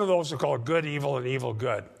 woe to those who call good evil and evil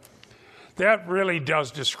good. That really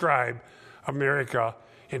does describe America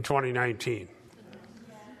in 2019.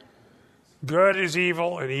 Good is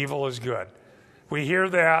evil and evil is good. We hear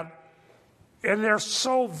that, and they're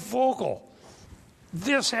so vocal.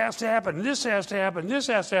 This has to happen, this has to happen, this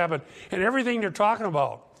has to happen, and everything they're talking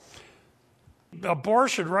about.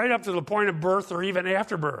 Abortion right up to the point of birth or even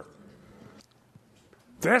after birth.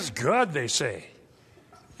 That's good, they say.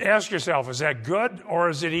 Ask yourself, is that good or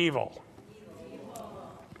is it evil?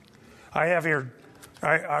 I have here,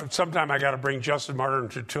 sometime I got to bring Justin Martin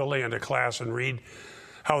and Tertullian into class and read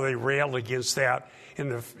how they railed against that in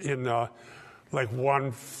like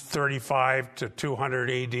 135 to 200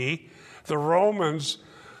 AD. The Romans,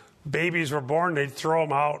 babies were born, they'd throw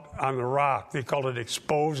them out on the rock. They called it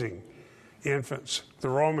exposing infants. The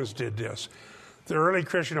Romans did this. The early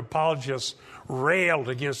Christian apologists railed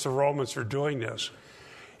against the Romans for doing this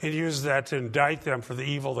and used that to indict them for the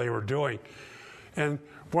evil they were doing. And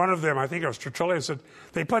one of them, I think it was Tertullian, said,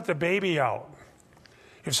 they put the baby out.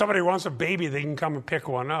 If somebody wants a baby, they can come and pick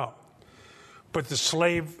one up. But the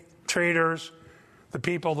slave traders, the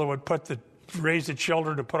people that would raise the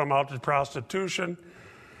children to put them out to prostitution,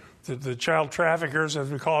 the child traffickers,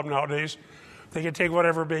 as we call them nowadays, they could take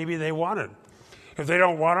whatever baby they wanted. If they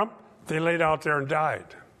don't want them, they laid out there and died.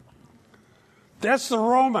 That's the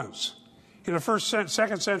Romans in the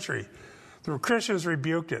second century. The Christians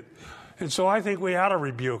rebuked it. And so I think we ought to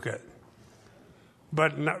rebuke it.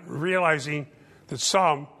 But not realizing that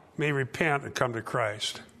some may repent and come to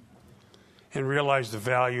Christ and realize the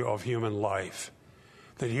value of human life,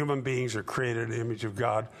 that human beings are created in the image of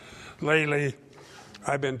God. Lately,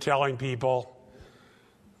 I've been telling people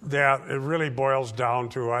that it really boils down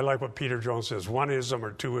to, I like what Peter Jones says, one-ism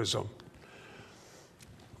or two-ism.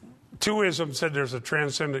 Two-ism said there's a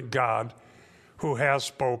transcendent God who has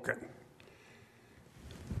spoken.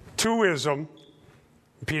 Two-ism,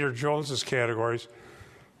 Peter Jones's categories,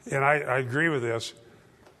 and I agree with this,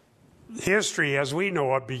 history as we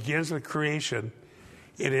know it begins with creation,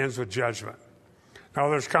 it ends with judgment. Now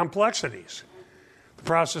there's complexities. The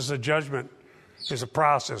process of judgment is a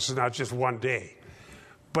process, it's not just one day.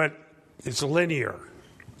 But it's linear.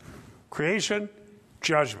 Creation,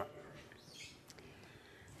 judgment.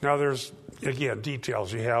 Now there's, again,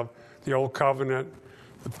 details. You have the Old Covenant,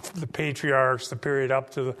 the patriarchs, the period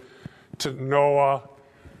up to Noah,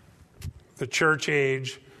 the church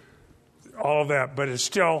age, all of that, but it's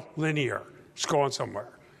still linear. It's going somewhere.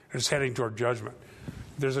 It's heading toward judgment.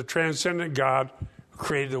 There's a transcendent God who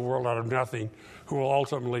created the world out of nothing, who will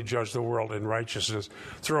ultimately judge the world in righteousness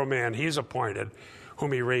through a man he's appointed,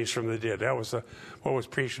 whom he raised from the dead. That was what was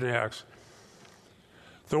preached in Acts.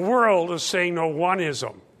 The world is saying no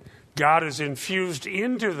one-ism. God is infused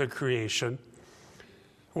into the creation.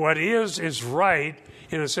 What is right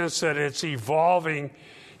in the sense that it's evolving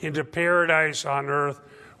into paradise on earth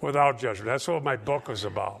without judgment. That's what my book was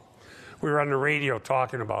about. We were on the radio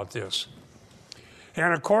talking about this.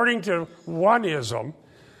 And according to oneism,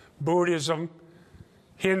 Buddhism,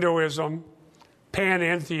 Hinduism,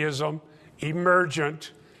 panentheism,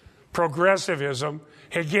 emergent, progressivism,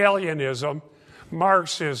 Hegelianism,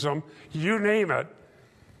 Marxism, you name it,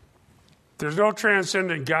 there's no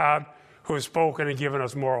transcendent God who has spoken and given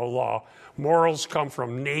us moral law. Morals come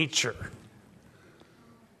from nature.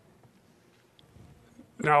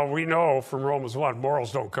 Now, we know from Romans 1,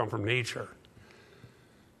 morals don't come from nature.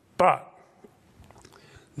 But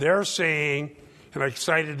they're saying, and I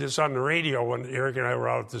cited this on the radio when Eric and I were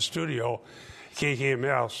out at the studio,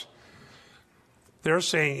 KKMS, they're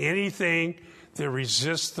saying anything that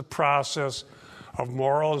resists the process of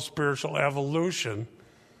moral and spiritual evolution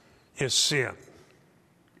is sin.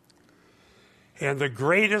 And the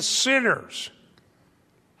greatest sinners,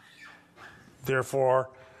 therefore,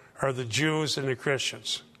 are the Jews and the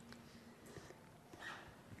Christians.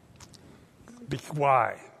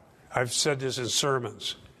 Why? I've said this in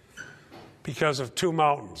sermons. Because of two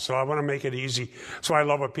mountains. So I want to make it easy. So I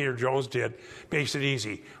love what Peter Jones did. Makes it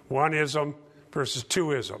easy. One-ism versus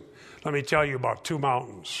two-ism. Let me tell you about two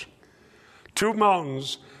mountains. Two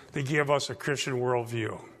mountains that give us a Christian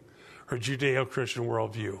worldview, or Judeo-Christian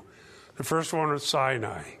worldview. The first one is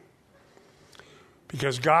Sinai.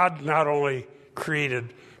 Because God not only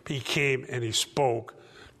created, but he came and he spoke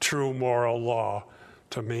true moral law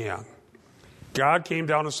to man. God came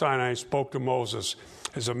down to Sinai and spoke to Moses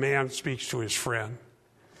as a man speaks to his friend.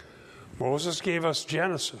 Moses gave us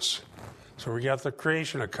Genesis. So we got the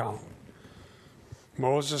creation account.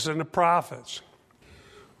 Moses and the prophets.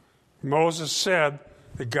 Moses said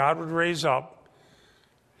that God would raise up,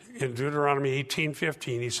 in Deuteronomy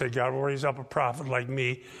 18:15, he said, God will raise up a prophet like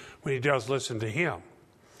me when he does listen to him.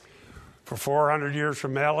 For 400 years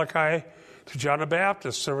from Malachi to John the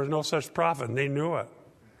Baptist, there was no such prophet, and they knew it.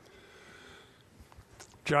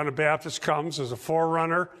 John the Baptist comes as a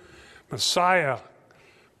forerunner, Messiah,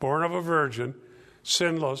 born of a virgin,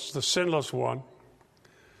 sinless, the sinless one.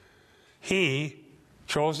 He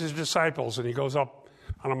chose his disciples, and he goes up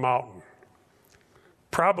on a mountain.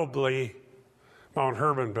 Probably Mount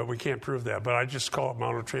Hermon, but we can't prove that. But I just call it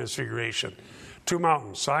Mount of Transfiguration. Two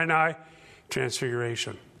mountains, Sinai,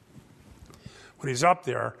 Transfiguration. When he's up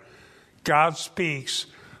there, God speaks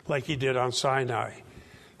like he did on Sinai.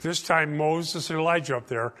 This time, Moses and Elijah up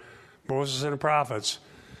there, Moses and the prophets,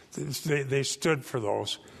 they stood for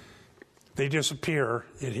those. They disappear,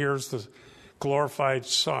 and here's the glorified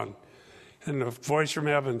Son. And the voice from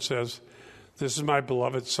heaven says, this is my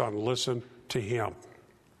beloved Son, listen to him.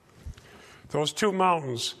 Those two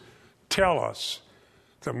mountains tell us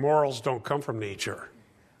that morals don't come from nature.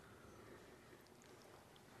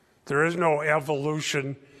 There is no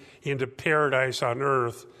evolution into paradise on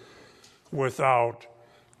earth without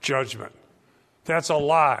judgment. That's a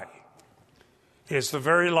lie. It's the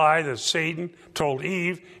very lie that Satan told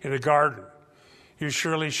Eve in the garden. You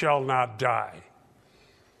surely shall not die.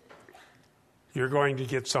 You're going to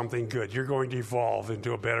get something good. You're going to evolve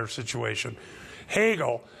into a better situation.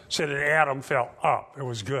 Hegel said that Adam fell up. It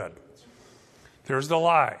was good. There's the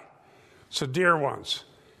lie. So, dear ones,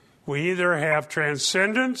 we either have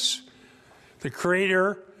transcendence, the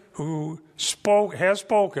Creator who has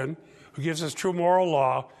spoken, who gives us true moral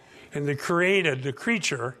law, and the created, the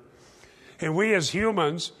creature, and we as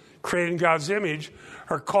humans, created in God's image,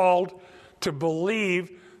 are called to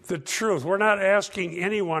believe the truth. We're not asking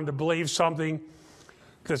anyone to believe something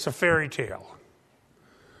that's a fairy tale.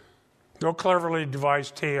 No cleverly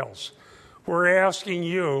devised tales. We're asking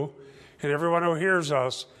you and everyone who hears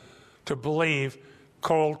us to believe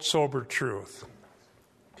cold, sober truth.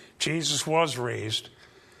 Jesus was raised,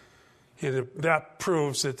 and that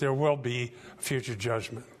proves that there will be future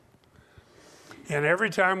judgment. And every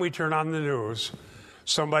time we turn on the news,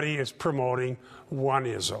 somebody is promoting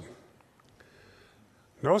oneism.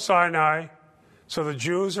 No Sinai, so the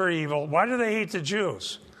Jews are evil. Why do they hate the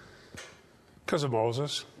Jews? Because of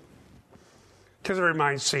Moses. Because it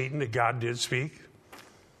reminds Satan that God did speak.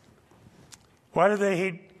 Why do they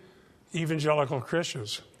hate evangelical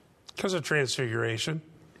Christians? Because of Transfiguration.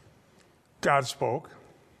 God spoke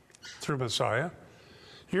through Messiah.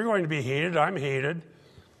 You're going to be hated. I'm hated.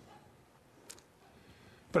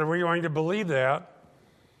 But are we going to believe that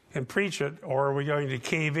and preach it, or are we going to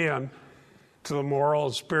cave in to the moral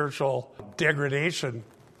and spiritual degradation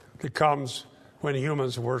that comes when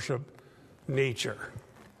humans worship nature?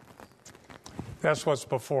 That's what's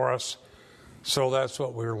before us, so that's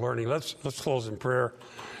what we're learning. Let's close in prayer.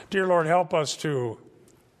 Dear Lord, help us to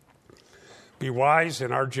be wise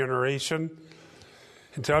in our generation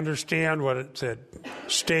and to understand what it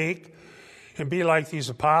stake and be like these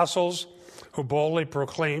apostles who boldly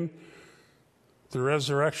proclaim the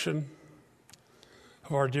resurrection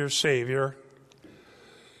of our dear Savior.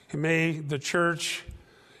 And may the church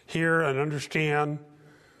hear and understand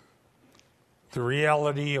the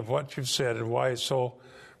reality of what you've said and why it's so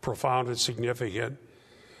profound and significant.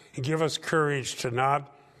 And give us courage to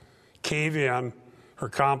not cave in or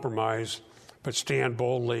compromise, but stand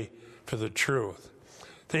boldly for the truth.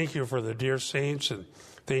 Thank you for the dear saints, and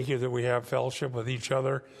thank you that we have fellowship with each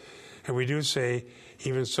other. And we do say,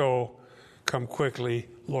 even so, come quickly,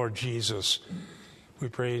 Lord Jesus. We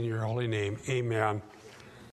pray in your holy name. Amen.